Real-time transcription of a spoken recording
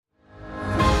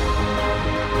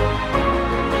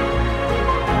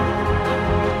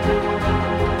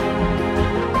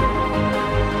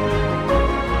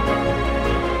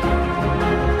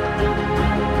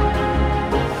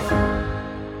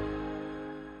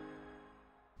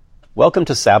Welcome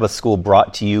to Sabbath School,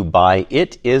 brought to you by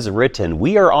It Is Written.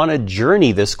 We are on a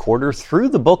journey this quarter through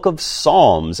the book of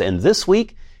Psalms, and this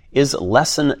week is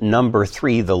lesson number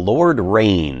 3, The Lord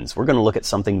Reigns. We're going to look at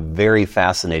something very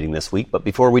fascinating this week, but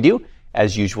before we do,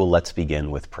 as usual, let's begin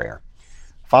with prayer.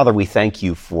 Father, we thank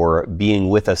you for being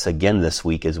with us again this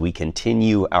week as we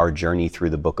continue our journey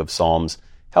through the book of Psalms.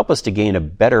 Help us to gain a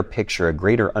better picture, a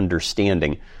greater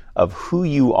understanding of who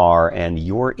you are and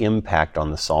your impact on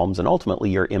the Psalms, and ultimately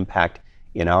your impact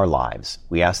in our lives.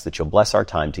 We ask that you'll bless our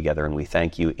time together, and we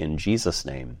thank you in Jesus'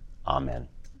 name. Amen.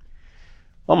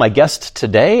 Well, my guest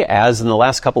today, as in the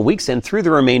last couple weeks and through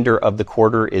the remainder of the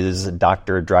quarter, is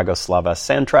Dr. Dragoslava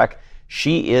Santrac.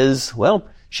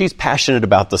 She's passionate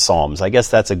about the Psalms. I guess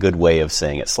that's a good way of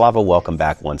saying it. Slava, welcome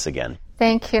back once again.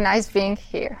 Thank you. Nice being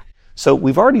here. So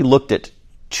we've already looked at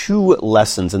 2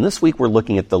 lessons, and this week we're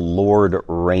looking at the Lord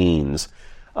Reigns.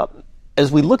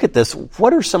 As we look at this,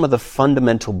 what are some of the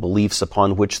fundamental beliefs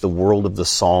upon which the world of the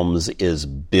Psalms is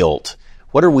built?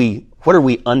 What are we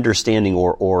understanding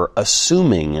or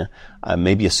assuming,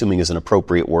 maybe assuming is an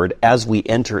appropriate word, as we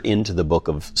enter into the book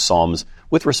of Psalms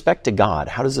with respect to God?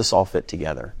 How does this all fit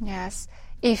together? Yes.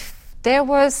 If there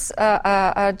was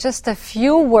just a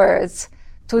few words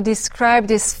to describe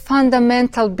this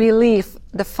fundamental belief,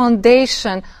 the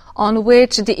foundation on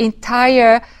which the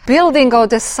entire building of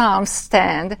the Psalms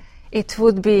stand, it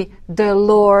would be the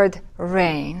Lord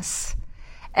reigns.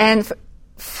 And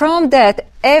from that,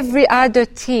 every other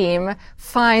theme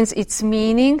finds its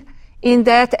meaning, in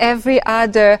that every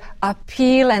other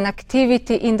appeal and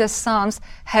activity in the Psalms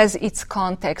has its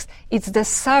context. It's the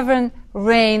sovereign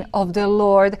reign of the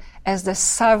Lord as the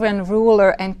sovereign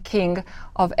ruler and king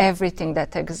of everything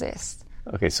that exists.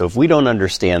 Okay, so if we don't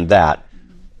understand that,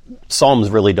 Psalms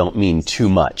really don't mean too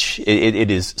much. It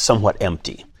is somewhat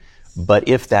empty. But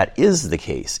if that is the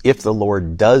case, if the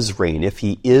Lord does reign, if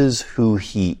he is who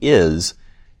he is,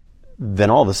 then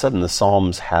all of a sudden the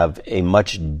Psalms have a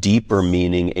much deeper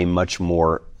meaning, a much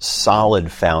more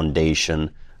solid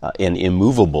foundation, an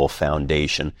immovable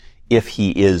foundation, if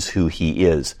he is who he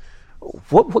is.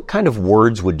 What kind of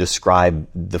words would describe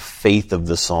the faith of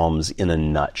the Psalms in a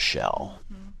nutshell?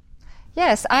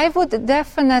 Yes, I would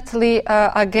definitely,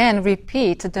 again,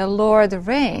 repeat, the Lord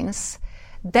reigns.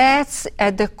 That's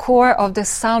at the core of the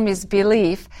psalmist's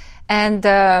belief. And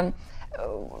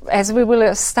as we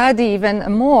will study even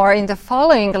more in the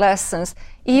following lessons,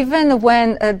 even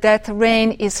when that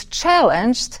reign is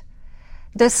challenged,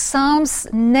 the Psalms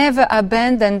never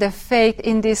abandon the faith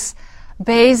in this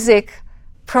basic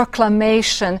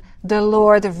proclamation, the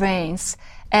Lord reigns.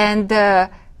 And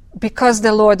because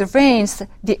the Lord reigns,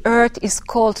 the earth is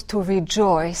called to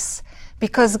rejoice,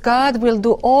 because God will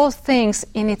do all things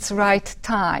in its right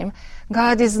time.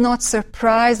 God is not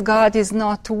surprised, God is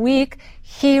not weak,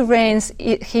 he reigns,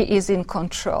 he is in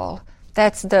control.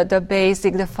 That's the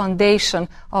basic, the foundation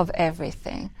of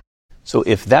everything. So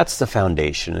if that's the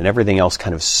foundation and everything else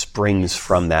kind of springs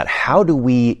from that, how do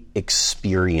we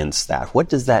experience that? What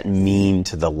does that mean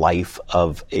to the life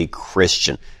of a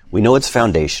Christian? We know it's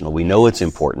foundational, we know it's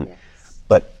important,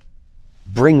 but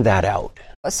bring that out.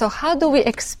 So how do we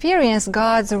experience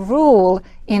God's rule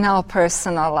in our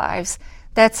personal lives?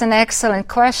 That's an excellent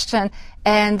question.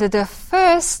 And the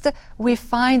first, we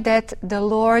find that the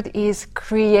Lord is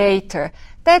creator.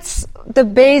 That's the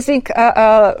basic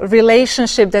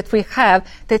relationship that we have,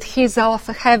 that he's our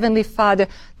Heavenly Father,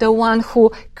 the one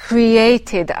who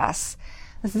created us.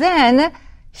 Then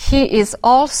he is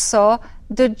also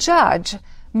the judge,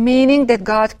 meaning that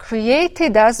God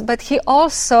created us, but he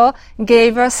also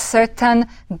gave us certain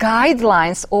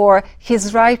guidelines or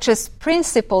his righteous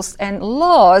principles and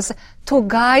laws to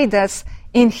guide us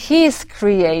in his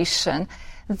creation.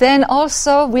 Then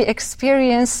also we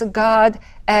experience God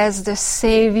as the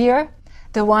Savior,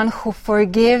 the one who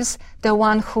forgives, the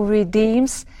one who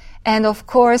redeems, and of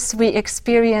course we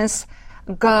experience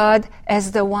God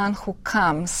as the one who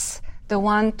comes, the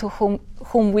one to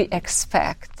whom we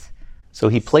expect. So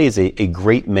he plays a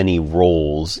great many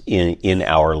roles in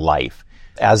our life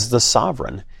as the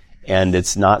sovereign. And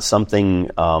it's not something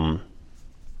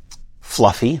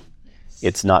fluffy.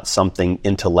 It's not something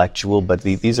intellectual, but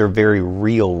these are very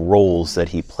real roles that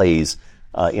he plays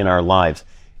in our lives.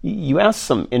 You asked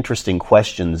some interesting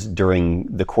questions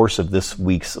during the course of this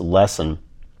week's lesson.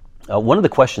 One of the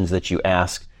questions that you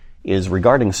asked is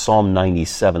regarding Psalm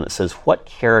 97. It says, what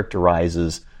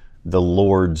characterizes the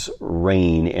Lord's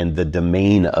reign and the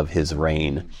domain of his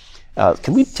reign?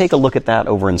 Can we take a look at that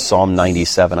over in Psalm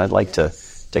 97? I'd like to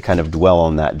kind of dwell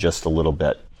on that just a little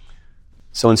bit.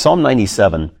 So in Psalm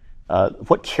 97,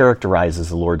 what characterizes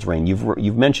the Lord's reign?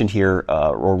 You've mentioned here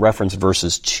or referenced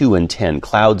verses 2 and 10.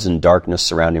 Clouds and darkness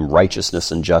surround him.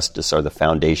 Righteousness and justice are the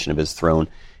foundation of his throne.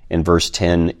 In verse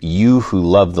 10, you who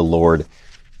love the Lord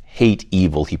hate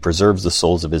evil. He preserves the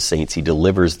souls of his saints. He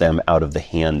delivers them out of the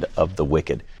hand of the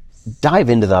wicked. Dive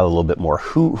into that a little bit more.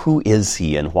 Who is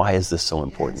he, and why is this so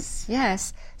important?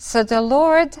 Yes. So the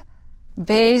Lord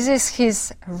bases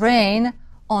his reign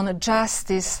on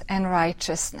justice and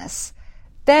righteousness.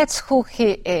 That's who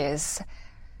he is.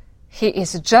 He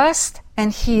is just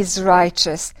and he is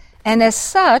righteous. And as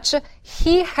such,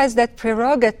 he has that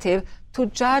prerogative to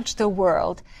judge the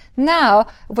world. Now,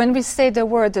 when we say the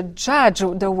word judge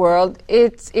the world,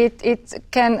 it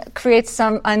can create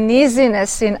some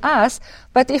uneasiness in us.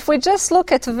 But if we just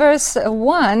look at verse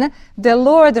 1, the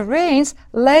Lord reigns,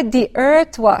 let the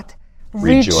earth what?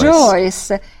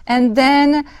 Rejoice. And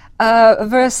then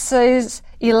verses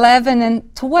 11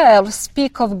 and 12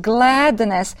 speak of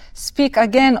gladness, speak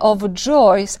again of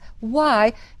joys.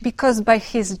 Why? Because by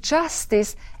his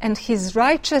justice and his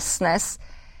righteousness,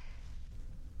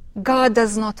 God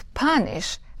does not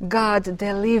punish, God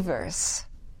delivers.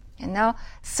 You know?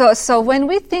 So when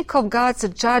we think of God's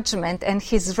judgment and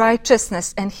his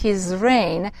righteousness and his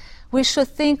reign, we should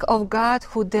think of God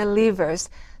who delivers,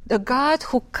 the God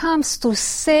who comes to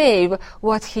save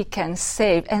what he can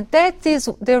save. And that is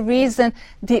the reason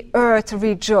the earth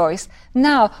rejoices.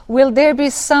 Now, will there be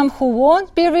some who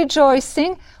won't be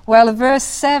rejoicing? Well, verse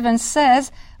 7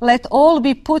 says, let all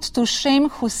be put to shame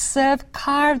who serve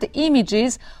carved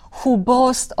images, who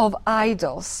boast of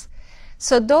idols.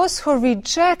 So those who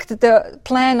reject the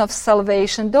plan of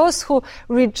salvation, those who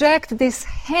reject this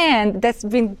hand that's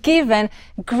been given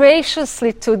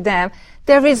graciously to them,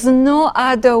 there is no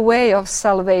other way of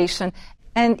salvation.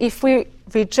 And if we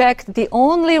reject the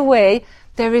only way,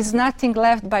 there is nothing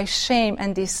left but shame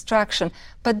and destruction.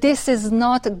 But this is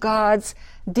not God's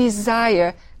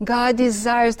desire. God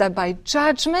desires that by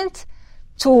judgment,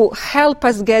 to help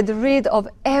us get rid of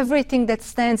everything that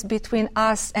stands between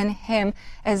us and him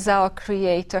as our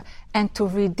creator, and to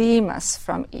redeem us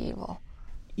from evil.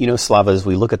 You know, Slava, as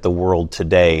we look at the world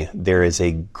today, there is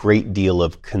a great deal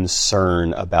of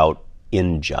concern about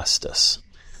injustice,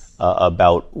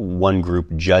 about one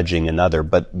group judging another.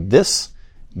 But this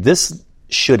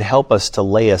should help us to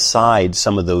lay aside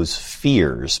some of those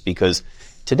fears, because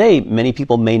today many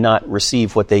people may not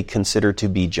receive what they consider to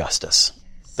be justice.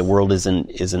 The world is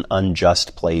an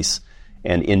unjust place,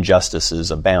 and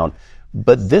injustices abound.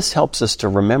 But this helps us to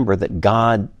remember that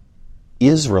God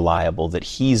is reliable, that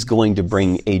he's going to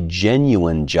bring a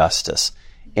genuine justice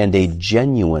and a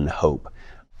genuine hope.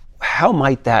 How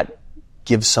might that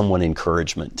give someone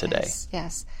encouragement today?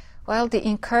 Yes. Well, the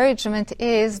encouragement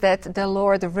is that the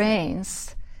Lord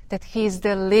reigns, that he's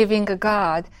the living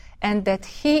God, and that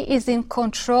he is in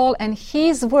control, and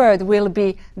his word will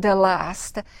be the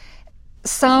last.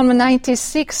 Psalm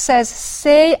 96 says,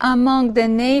 say among the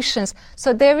nations.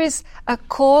 So there is a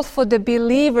call for the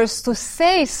believers to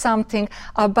say something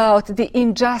about the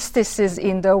injustices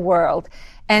in the world.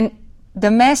 And the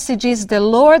message is the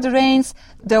Lord reigns.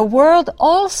 The world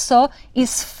also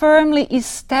is firmly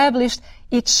established.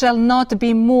 It shall not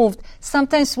be moved.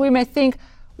 Sometimes we may think,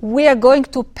 we are going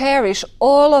to perish,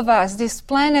 all of us. This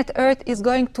planet Earth is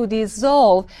going to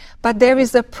dissolve. But there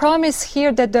is a promise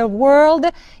here that the world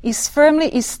is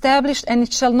firmly established and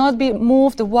it shall not be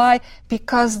moved. Why?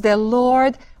 Because the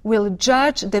Lord will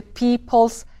judge the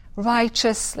peoples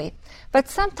righteously. But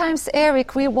sometimes,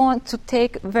 Eric, we want to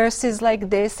take verses like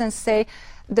this and say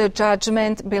the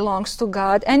judgment belongs to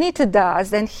God. And it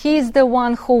does. And he's the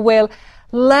one who will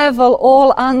level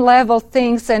all unlevel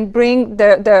things and bring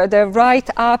the right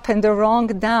up and the wrong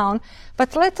down.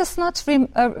 But let us not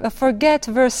forget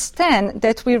verse 10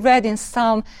 that we read in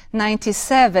Psalm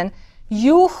 97.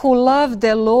 You who love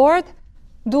the Lord,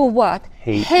 do what?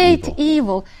 Hate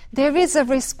evil. There is a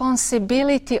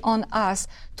responsibility on us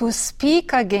to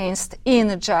speak against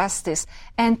injustice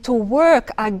and to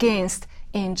work against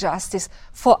injustice,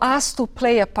 for us to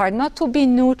play a part, not to be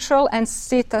neutral and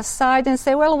sit aside and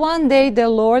say, well, one day the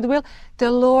Lord will. The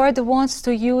Lord wants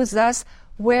to use us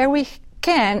where we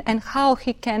can and how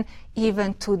he can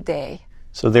even today.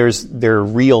 So there are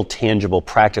real, tangible,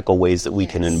 practical ways that we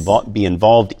can be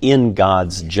involved in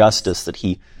God's justice that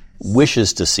he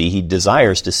wishes to see, he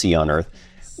desires to see on earth.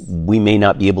 We may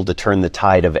not be able to turn the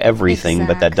tide of everything,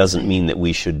 but that doesn't mean that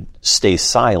we should stay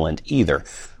silent either.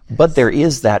 But there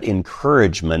is that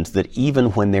encouragement that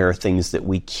even when there are things that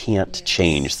we can't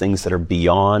change, things that are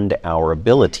beyond our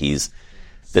abilities,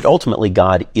 that ultimately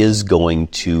God is going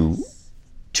to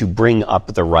bring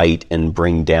up the right and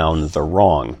bring down the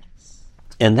wrong.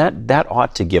 And that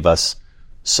ought to give us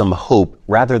some hope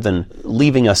rather than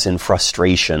leaving us in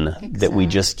frustration that we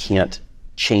just can't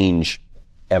change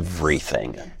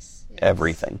everything.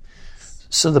 Everything.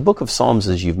 So the book of Psalms,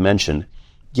 as you've mentioned,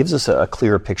 gives us a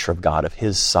clearer picture of God, of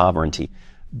His sovereignty.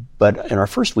 But in our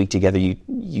first week together,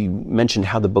 you mentioned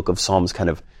how the book of Psalms kind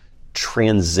of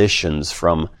transitions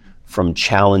from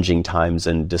challenging times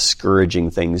and discouraging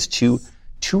things to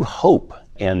hope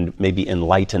and maybe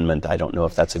enlightenment. I don't know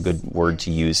if that's a good word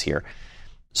to use here.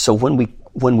 So when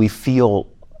we feel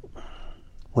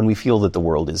that the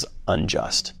world is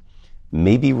unjust,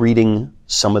 maybe reading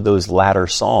some of those latter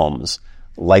Psalms,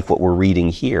 like what we're reading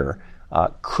here,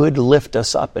 could lift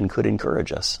us up and could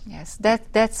encourage us. Yes,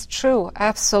 that's true,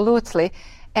 absolutely.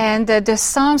 And the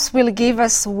Psalms will give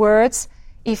us words.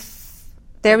 If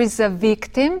there is a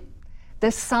victim,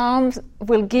 the Psalms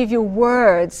will give you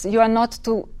words. You are not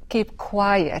to keep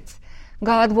quiet.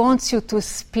 God wants you to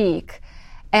speak.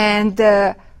 And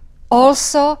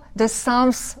also, the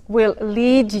Psalms will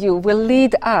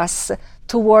lead us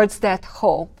towards that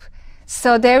hope.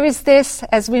 So there is this,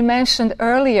 as we mentioned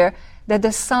earlier, that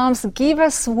the Psalms give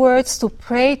us words to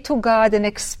pray to God and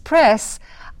express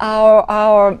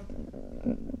our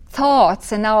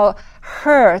thoughts and our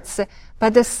hurts.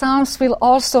 But the Psalms will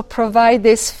also provide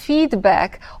this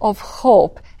feedback of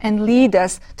hope and lead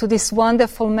us to this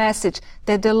wonderful message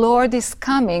that the Lord is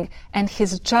coming and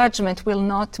His judgment will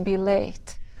not be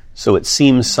late. So it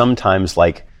seems sometimes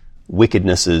like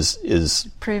wickedness is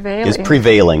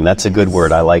prevailing. That's a good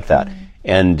word. I like that.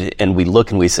 And we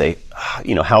look and we say,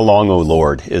 how long, O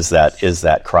Lord, is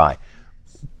that cry?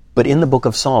 But in the book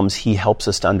of Psalms, He helps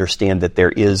us to understand that there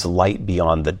is light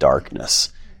beyond the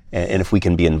darkness. And if we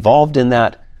can be involved in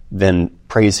that, then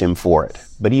praise Him for it.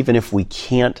 But even if we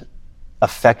can't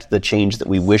affect the change that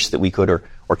we wish that we could,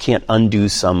 or can't undo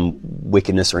some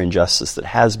wickedness or injustice that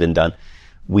has been done,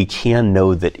 we can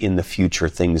know that in the future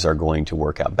things are going to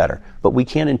work out better. But we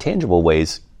can, in tangible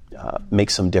ways, make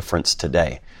some difference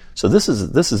today. So this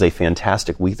is a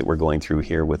fantastic week that we're going through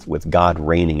here with God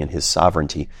reigning in His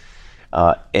sovereignty.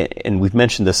 And we've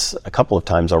mentioned this a couple of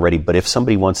times already, but if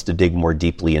somebody wants to dig more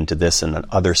deeply into this and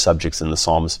other subjects in the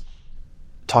Psalms,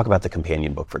 talk about the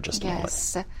companion book for just a moment.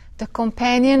 Yes, the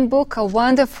companion book, a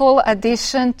wonderful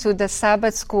addition to the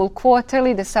Sabbath School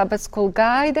Quarterly, the Sabbath School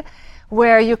Guide,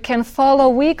 where you can follow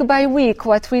week by week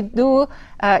what we do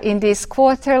in this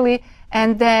quarterly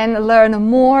and then learn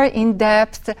more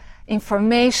in-depth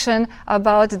information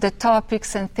about the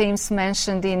topics and themes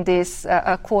mentioned in this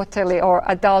quarterly or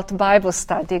adult Bible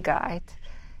study guide.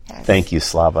 Yes. Thank you,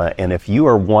 Slava. And if you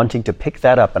are wanting to pick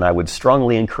that up, and I would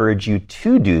strongly encourage you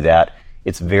to do that,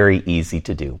 it's very easy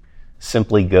to do.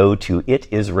 Simply go to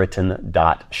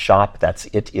itiswritten.shop. That's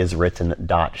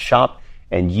itiswritten.shop.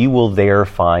 And you will there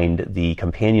find the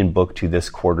companion book to this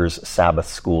quarter's Sabbath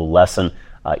School lesson.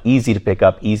 Easy to pick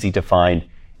up, easy to find,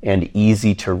 and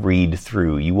easy to read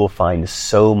through. You will find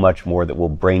so much more that will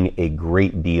bring a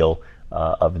great deal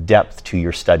of depth to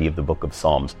your study of the book of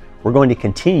Psalms. We're going to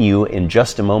continue in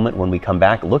just a moment when we come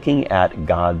back looking at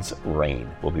God's reign.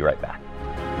 We'll be right back.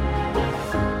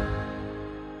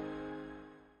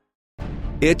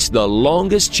 It's the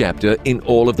longest chapter in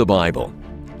all of the Bible.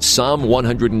 Psalm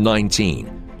 119,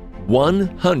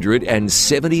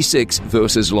 176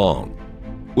 verses long,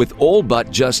 with all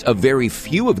but just a very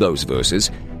few of those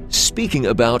verses speaking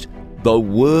about the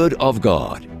Word of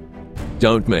God.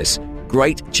 Don't miss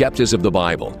great chapters of the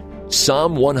Bible,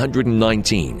 Psalm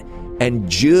 119, and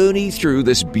journey through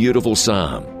this beautiful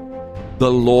psalm.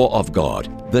 The law of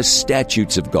God, the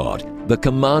statutes of God, the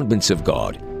commandments of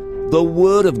God, the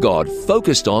Word of God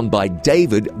focused on by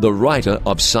David, the writer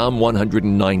of Psalm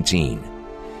 119.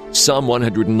 Psalm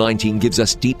 119 gives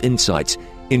us deep insights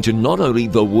into not only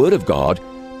the Word of God,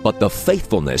 but the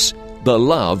faithfulness, the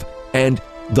love, and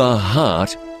the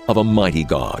heart of a mighty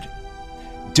God.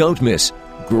 Don't miss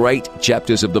great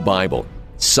chapters of the Bible,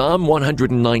 Psalm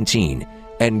 119,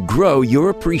 and grow your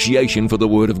appreciation for the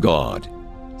Word of God.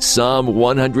 Psalm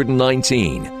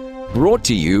 119, brought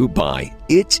to you by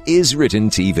It Is Written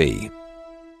TV.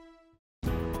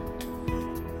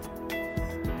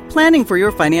 Planning for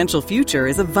your financial future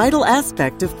is a vital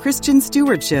aspect of Christian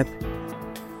stewardship.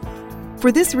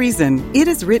 For this reason, It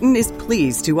Is Written is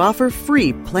pleased to offer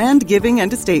free planned giving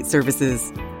and estate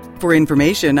services. For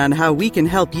information on how we can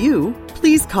help you,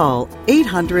 please call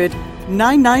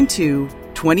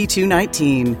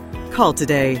 800-992-2219. Call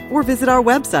today or visit our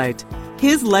website,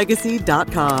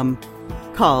 hislegacy.com.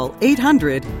 Call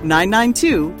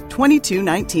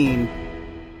 800-992-2219.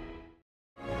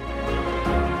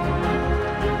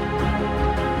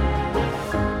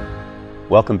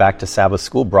 Welcome back to Sabbath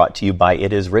School, brought to you by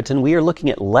It Is Written. We are looking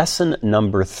at lesson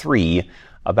number 3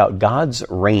 about God's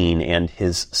reign and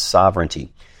His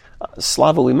sovereignty.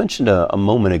 Slava, we mentioned a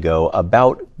moment ago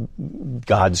about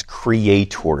God's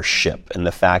creatorship and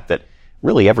the fact that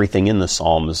really everything in the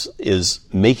Psalms is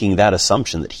making that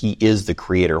assumption that He is the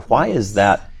creator. Why is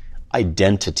that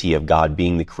identity of God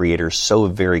being the creator so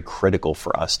very critical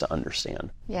for us to understand?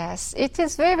 Yes, it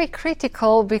is very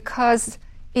critical because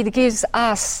it gives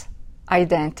us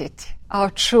identity, our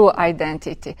true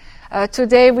identity.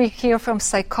 Today we hear from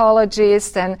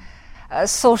psychologists and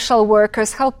social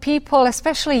workers how people,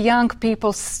 especially young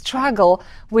people, struggle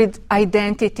with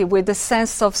identity, with the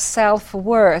sense of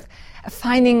self-worth,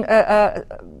 finding a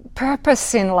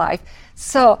purpose in life.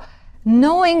 So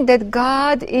knowing that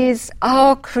God is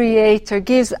our creator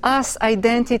gives us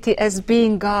identity as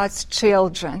being God's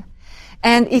children.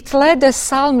 And it led the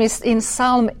psalmist in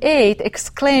Psalm 8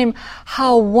 exclaim,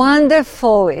 "How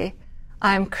wonderfully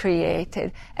I'm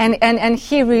created." And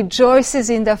he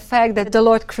rejoices in the fact that the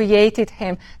Lord created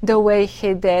him the way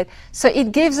He did. So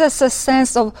it gives us a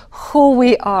sense of who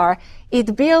we are.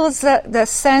 It builds the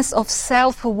sense of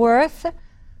self-worth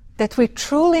that we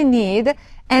truly need.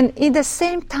 And at the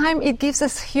same time, it gives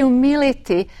us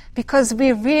humility because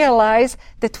we realize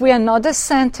that we are not the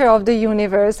center of the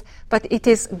universe, but it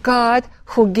is God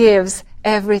who gives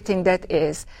everything that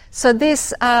is. So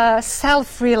this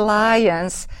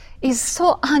self-reliance is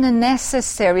so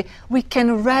unnecessary. We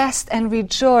can rest and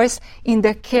rejoice in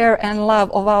the care and love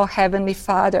of our Heavenly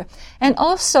Father. And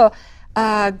also,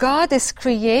 God as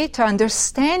creator,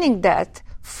 understanding that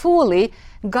fully,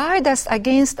 guard us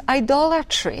against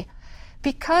idolatry.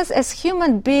 Because as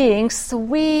human beings,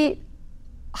 we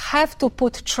have to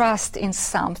put trust in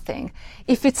something.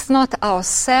 If it's not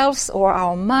ourselves or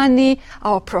our money,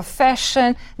 our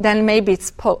profession, then maybe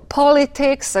it's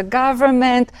politics, a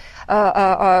government,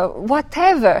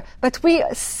 whatever. But we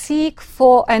seek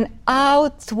for an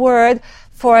outward,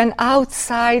 for an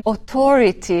outside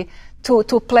authority to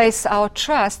place our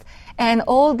trust. And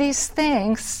all these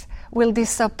things will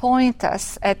disappoint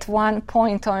us at one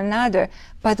point or another.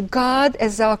 But God,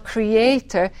 as our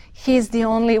creator, He's the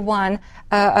only one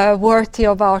worthy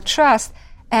of our trust.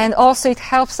 And also it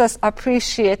helps us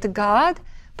appreciate God,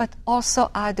 but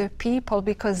also other people,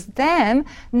 because them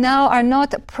now are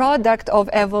not a product of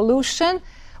evolution,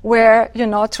 where,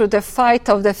 through the fight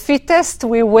of the fittest,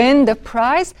 we win the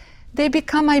prize. They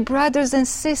become my brothers and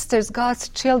sisters, God's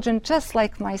children, just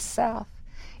like myself.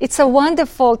 It's a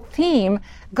wonderful theme.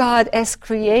 God as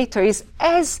creator is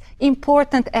as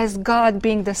important as God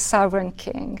being the sovereign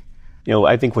king.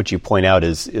 I think what you point out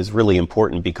is really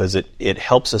important because it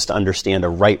helps us to understand a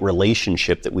right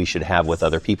relationship that we should have with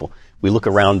other people. We look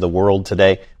around the world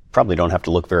today, probably don't have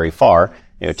to look very far.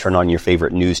 Turn on your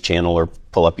favorite news channel or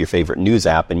pull up your favorite news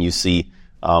app and you see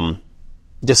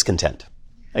discontent.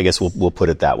 I guess we'll put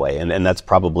it that way. And that's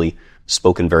probably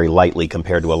spoken very lightly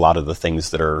compared to a lot of the things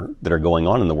that are going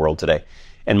on in the world today.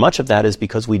 And much of that is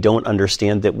because we don't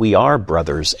understand that we are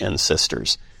brothers and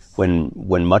sisters.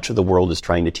 When much of the world is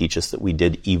trying to teach us that we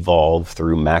did evolve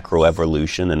through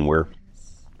macroevolution and we're,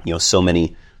 so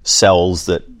many cells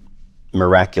that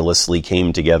miraculously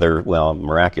came together, well,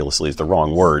 miraculously is the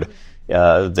wrong word,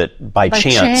 that by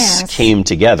chance came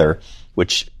together,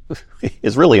 which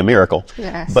is really a miracle.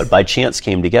 Yes. But by chance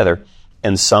came together,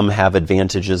 and some have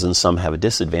advantages and some have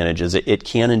disadvantages. It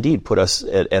can indeed put us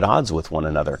at odds with one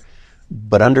another.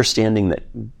 But understanding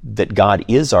that God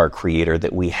is our creator,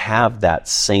 that we have that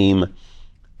same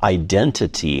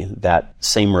identity, that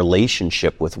same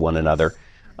relationship with one another,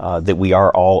 that we are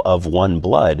all of one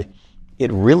blood,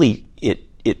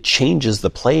 it changes the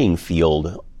playing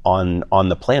field on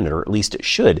the planet, or at least it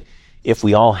should, if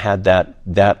we all had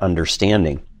that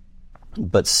understanding.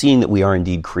 But seeing that we are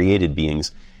indeed created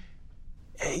beings,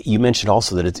 you mentioned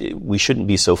also that we shouldn't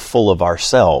be so full of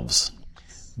ourselves,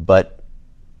 but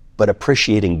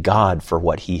appreciating God for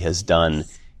what He has done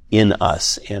in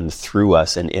us and through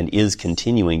us and is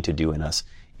continuing to do in us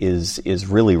is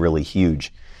really, really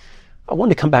huge. I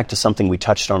wanted to come back to something we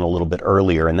touched on a little bit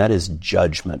earlier, and that is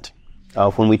judgment.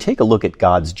 When we take a look at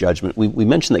God's judgment, we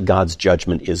mentioned that God's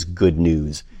judgment is good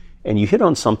news. And you hit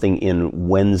on something in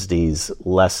Wednesday's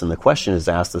lesson. The question is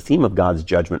asked, the theme of God's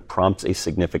judgment prompts a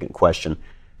significant question.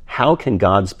 How can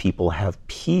God's people have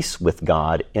peace with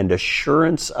God and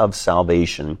assurance of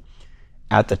salvation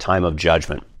at the time of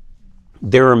judgment?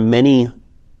 There are many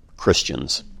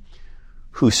Christians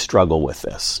who struggle with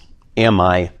this. Am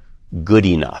I good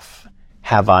enough?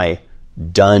 Have I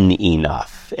done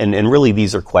enough? And really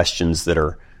these are questions that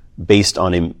are based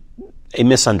on a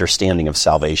misunderstanding of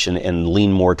salvation and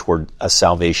lean more toward a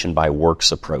salvation by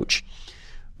works approach.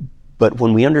 But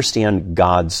when we understand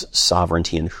God's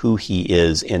sovereignty and who he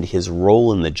is and his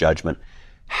role in the judgment,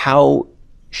 how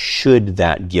should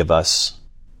that give us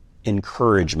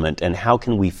encouragement, and how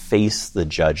can we face the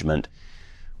judgment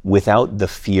without the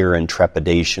fear and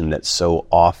trepidation that so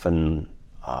often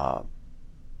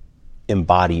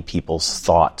embody people's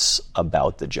thoughts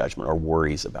about the judgment or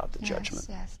worries about the judgment?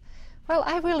 Yes. Well,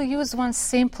 I will use one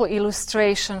simple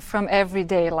illustration from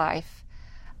everyday life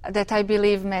that I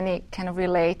believe many can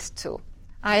relate to.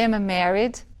 I am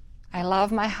married, I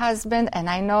love my husband, and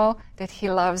I know that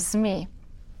he loves me.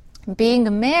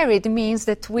 Being married means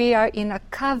that we are in a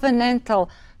covenantal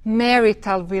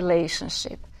marital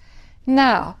relationship.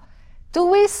 Now, do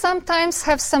we sometimes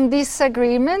have some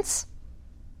disagreements?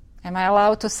 Am I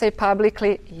allowed to say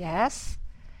publicly, yes?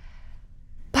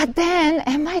 But then,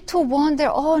 am I to wonder,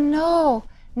 oh no,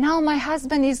 now my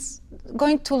husband is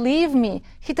going to leave me.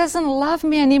 He doesn't love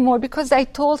me anymore because I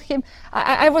told him,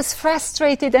 I was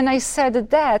frustrated and I said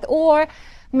that. Or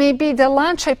maybe the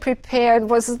lunch I prepared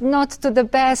was not to the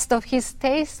best of his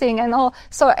tasting and all.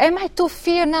 So am I to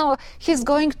fear now he's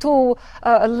going to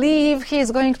leave,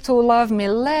 he's going to love me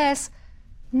less?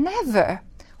 Never.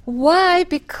 Why?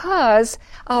 Because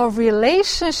our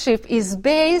relationship is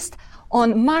based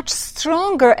on much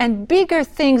stronger and bigger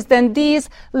things than these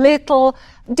little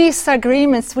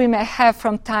disagreements we may have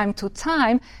from time to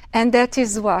time. And that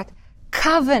is what?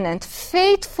 Covenant,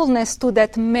 faithfulness to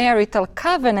that marital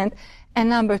covenant. And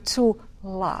number 2,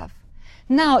 love.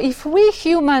 Now, if we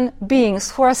human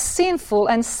beings who are sinful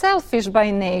and selfish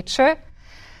by nature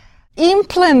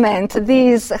implement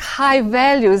these high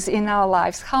values in our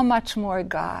lives, how much more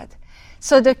God?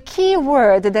 So the key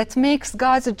word that makes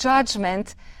God's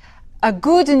judgment a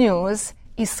good news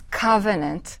is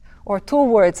covenant, or 2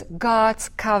 words, God's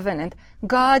covenant.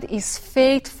 God is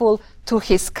faithful to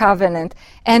his covenant.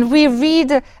 And we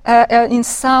read in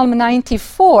Psalm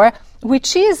 94,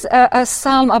 which is a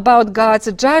psalm about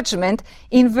God's judgment,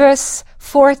 in verse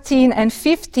 14 and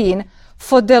 15,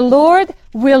 "For the Lord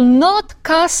will not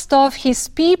cast off his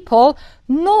people,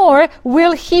 nor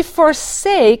will he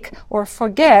forsake or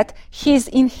forget his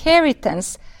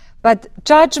inheritance. But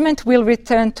judgment will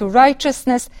return to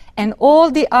righteousness, and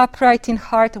all the upright in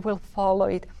heart will follow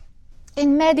it."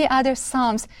 In many other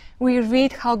psalms, we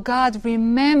read how God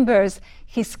remembers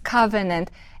his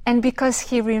covenant. And because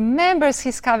he remembers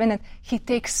his covenant, he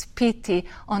takes pity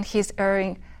on his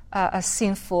erring,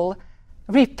 sinful,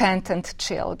 repentant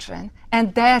children.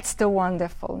 And that's the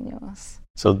wonderful news.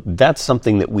 So that's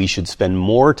something that we should spend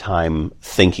more time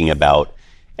thinking about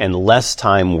and less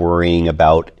time worrying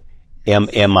about,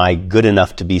 am I good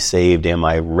enough to be saved? Am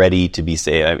I ready to be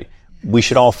saved? I mean, we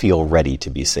should all feel ready to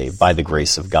be saved by the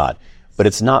grace of God. But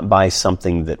it's not by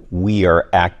something that we are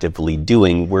actively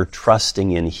doing. We're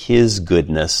trusting in his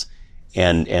goodness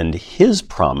and his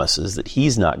promises that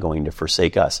he's not going to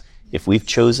forsake us. If we've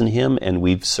chosen him and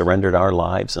we've surrendered our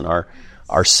lives and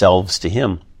ourselves to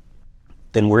him,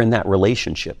 then we're in that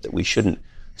relationship that we shouldn't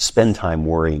spend time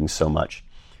worrying so much.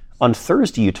 On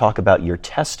Thursday, you talk about your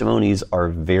testimonies are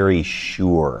very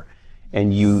sure.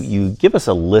 And you give us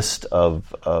a list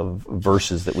of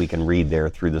verses that we can read there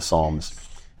through the Psalms.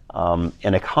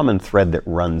 And a common thread that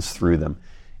runs through them.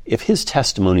 If his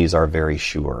testimonies are very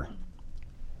sure,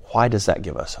 why does that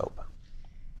give us hope?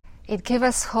 It gives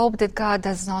us hope that God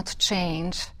does not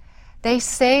change. They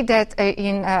say that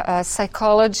in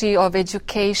psychology of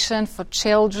education for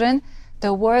children,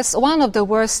 one of the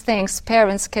worst things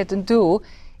parents can do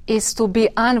is to be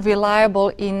unreliable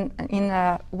in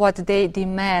what they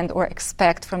demand or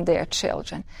expect from their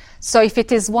children. So if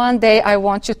it is one day, I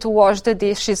want you to wash the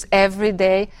dishes every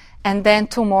day, and then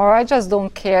tomorrow, I just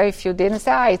don't care if you didn't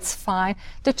say, it's fine.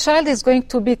 The child is going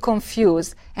to be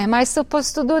confused. Am I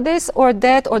supposed to do this or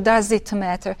that, or does it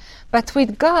matter? But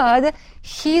with God,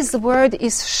 his word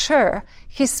is sure.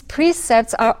 His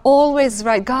precepts are always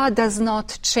right. God does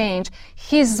not change.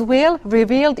 His will,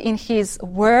 revealed in his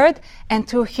word and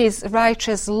through his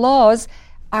righteous laws,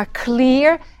 are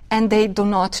clear and they do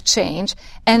not change.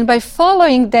 And by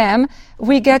following them,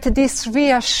 we get this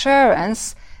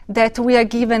reassurance that we are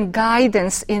given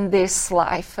guidance in this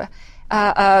life.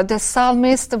 The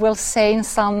psalmist will say in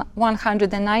Psalm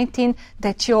 119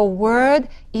 that your word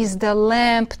is the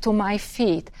lamp to my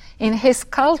feet. In his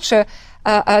culture,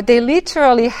 they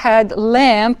literally had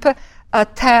lamp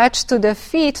attached to the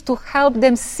feet to help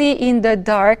them see in the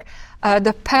dark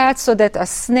the path so that a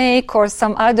snake or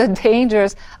some other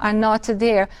dangers are not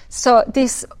there. So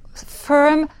this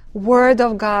firm word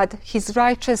of God, his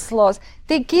righteous laws,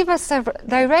 they give us a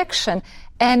direction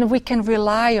and we can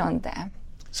rely on them.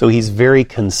 So he's very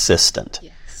consistent.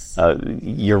 Yes. Yes.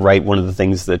 You're right. One of the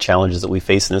things, the challenges that we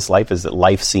face in this life is that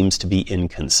life seems to be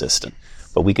inconsistent.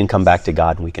 But we can come back to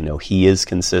God and we can know He is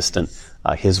consistent.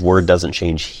 His word doesn't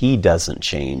change. He doesn't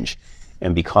change.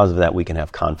 And because of that, we can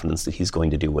have confidence that He's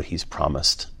going to do what He's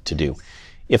promised to do.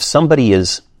 If somebody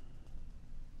is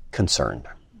concerned,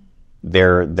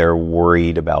 they're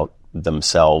worried about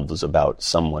themselves, about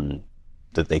someone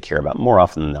that they care about. More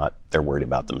often than not, they're worried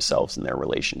about themselves and their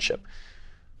relationship.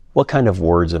 What kind of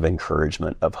words of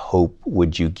encouragement, of hope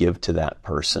would you give to that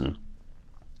person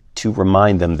to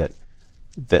remind them that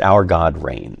our God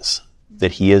reigns,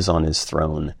 that He is on His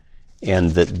throne,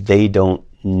 and that they don't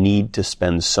need to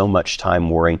spend so much time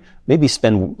worrying, maybe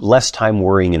spend less time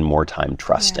worrying and more time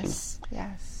trusting?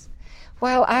 Yes.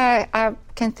 Well, I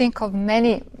can think of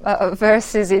many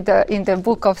verses in the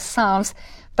book of Psalms,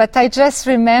 but I just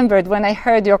remembered when I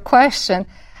heard your question,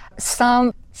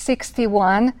 Psalm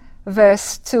 61,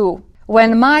 verse 2.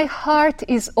 When my heart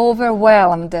is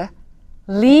overwhelmed,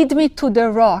 lead me to the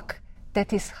rock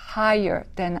that is higher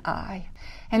than I.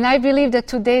 And I believe that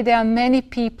today there are many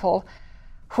people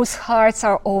whose hearts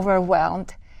are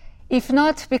overwhelmed. If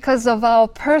not because of our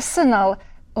personal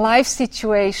life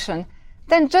situation,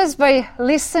 then just by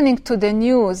listening to the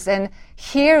news and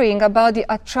hearing about the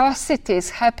atrocities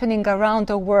happening around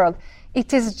the world,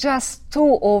 it is just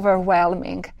too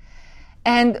overwhelming.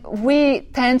 And we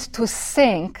tend to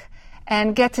sink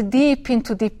and get deep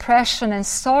into depression and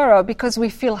sorrow because we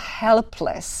feel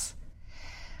helpless.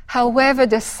 However,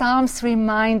 the Psalms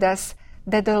remind us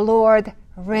that the Lord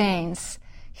reigns.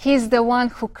 He's the one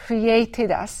who created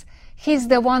us. He's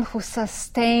the one who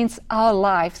sustains our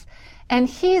lives. And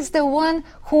He is the one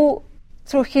who,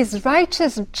 through His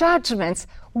righteous judgments,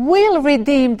 will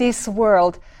redeem this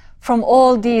world from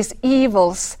all these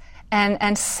evils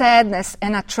and sadness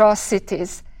and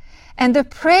atrocities. And the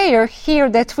prayer here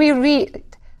that we read,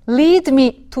 lead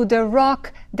me to the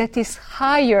rock that is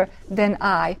higher than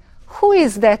I. Who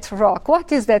is that rock?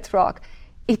 What is that rock?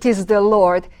 It is the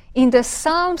Lord. In the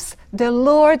Psalms, the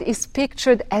Lord is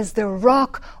pictured as the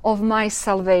rock of my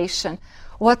salvation.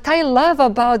 What I love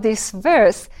about this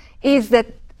verse is that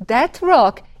that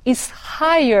rock is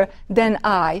higher than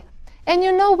I. And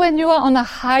you know, when you are on a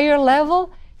higher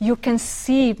level, you can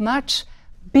see much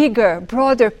bigger,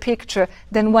 broader picture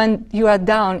than when you are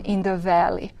down in the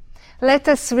valley. Let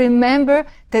us remember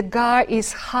that God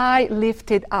is high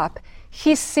lifted up.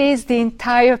 He sees the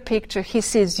entire picture. He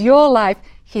sees your life.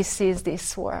 He sees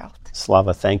this world.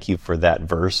 Slava, thank you for that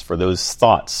verse, for those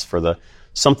thoughts, for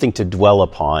something to dwell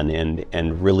upon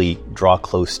and really draw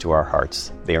close to our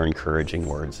hearts. They are encouraging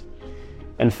words.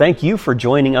 And thank you for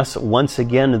joining us once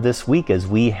again this week as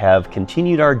we have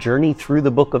continued our journey through the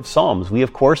book of Psalms. We,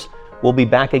 of course, will be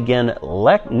back again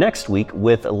next week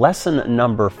with lesson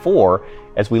number 4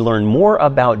 as we learn more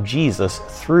about Jesus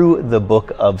through the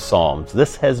book of Psalms.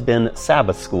 This has been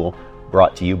Sabbath School,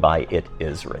 brought to you by It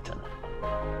Is Written.